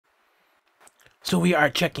So we are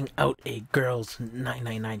checking out a girls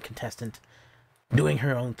 999 contestant doing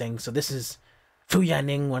her own thing. So this is Fu Ya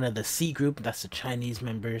Ning, one of the C group, that's the Chinese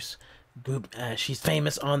members group. She's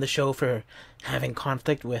famous on the show for having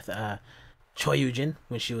conflict with Choi Yoo-jin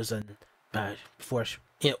when she was in before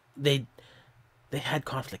they had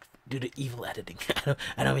conflict due to evil editing.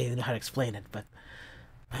 I don't even know how to explain it, but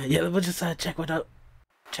yeah, we'll just check out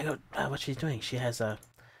what she's doing. She has a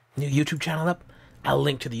new YouTube channel up. I'll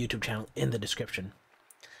link to the YouTube channel in the description,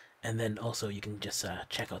 and then also you can just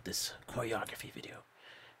check out this choreography video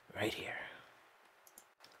right here.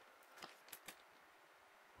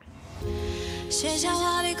 写下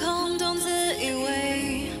华丽空洞，自以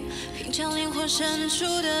为品尝灵魂深处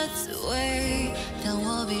的滋味。当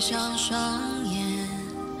我闭上双眼，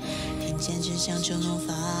听见真相就能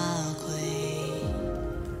发挥。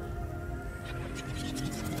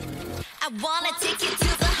I wanna take it to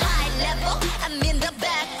the high level. I'm in the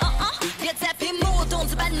back. 别在屏幕动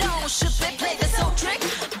词摆弄，是非 play the soul trick。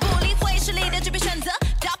不理会势力的区别选择，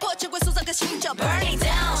打破陈规塑造个新者 burning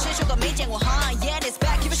down。谁说过没见过哈 ？YENNY's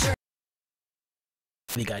back, keep it sure.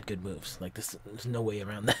 We got good moves. Like this, there's no way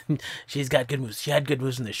around that. She's got good moves. She had good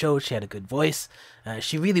moves in the show. She had a good voice.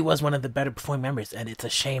 She really was one of the better performing members, and it's a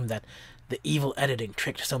shame that the evil editing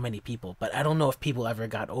tricked so many people. But I don't know if people ever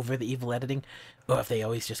got over the evil editing, or if they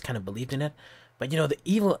always just kind of believed in it. But you know, the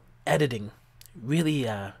evil editing really,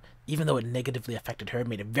 even though it negatively affected her,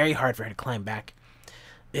 made it very hard for her to climb back.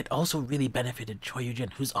 It also really benefited Choi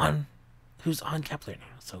Yoo-jin, who's on Kepler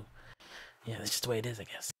now. So yeah, that's just the way it is, I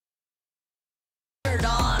guess.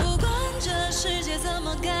 不管这世界怎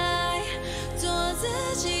么改，做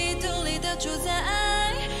自己独立的主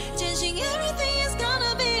宰，坚信 everything is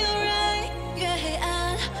gonna be alright。越黑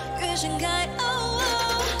暗越盛开。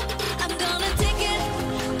I'm gonna take it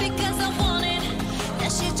because I want it。那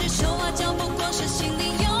些指手画脚不过是心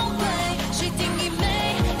里有鬼，谁定义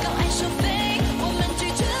美？高矮收费，我们拒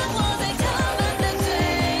绝活在他们的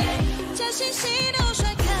嘴，将信息都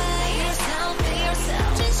甩开。Be yourself, be yourself，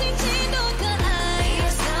 真心极度可爱。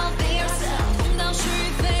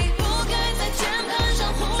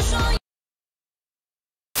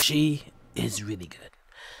 She is really good.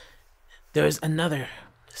 There was another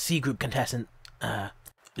C group contestant,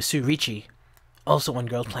 Surichi, also on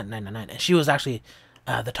Girls Planet 999, and she was actually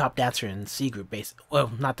the top dancer in C group.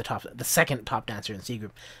 Well, not the top, the second top dancer in C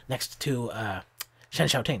group, next to Shen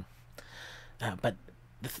Xiaoting. But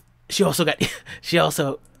she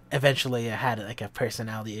also eventually had like a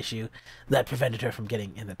personality issue that prevented her from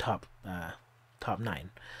getting in the top 9.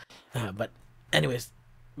 But anyways,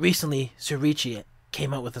 recently Surichi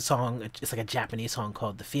came out with a song. It's like a Japanese song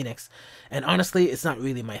called The Phoenix, and honestly it's not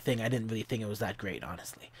really my thing. I didn't really think it was that great,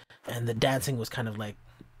 honestly, and the dancing was kind of like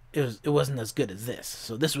it wasn't as good as this.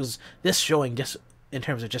 So this showing, just in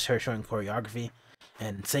terms of just her showing choreography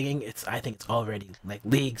and singing, I think it's already like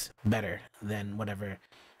leagues better than whatever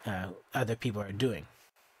other people are doing.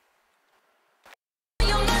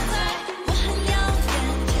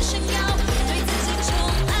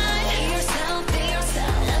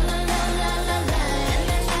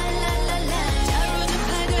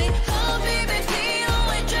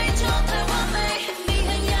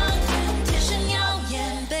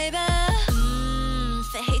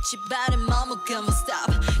 Stop，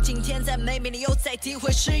 今天在美美里又在诋毁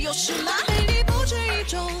是有事吗？美丽不止一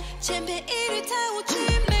种，千篇一律太无趣，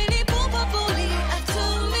美丽不破不立 ，up to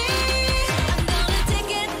me。I'm gonna take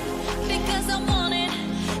it because I want it。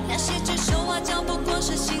那些指手画脚不过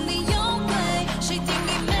是心里有鬼，谁定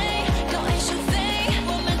义美？高矮是非，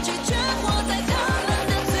我们拒绝活在他们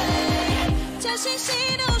的嘴，将信息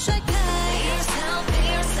都甩开。Be yourself, be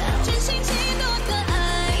yourself， 真心极度可爱。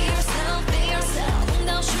Be yourself, be yourself， 公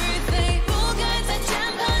道是非。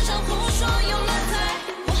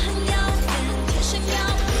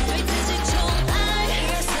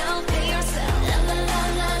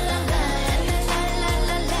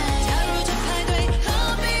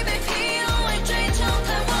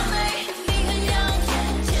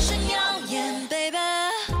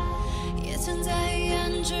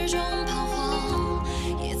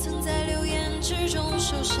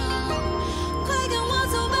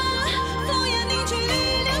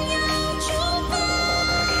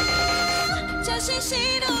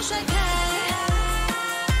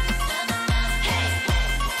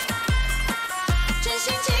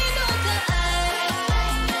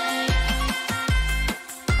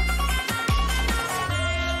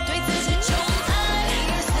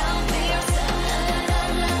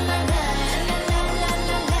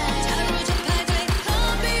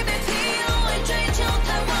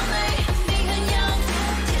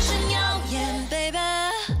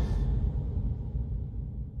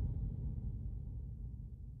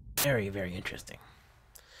Very, very interesting.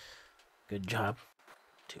 Good job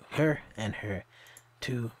to her and her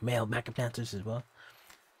two male backup dancers as well.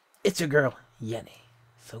 It's your girl, Yenny.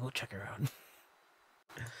 So go check her out.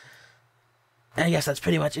 And I guess that's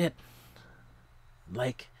pretty much it.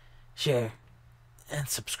 Like, share, and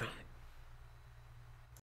subscribe.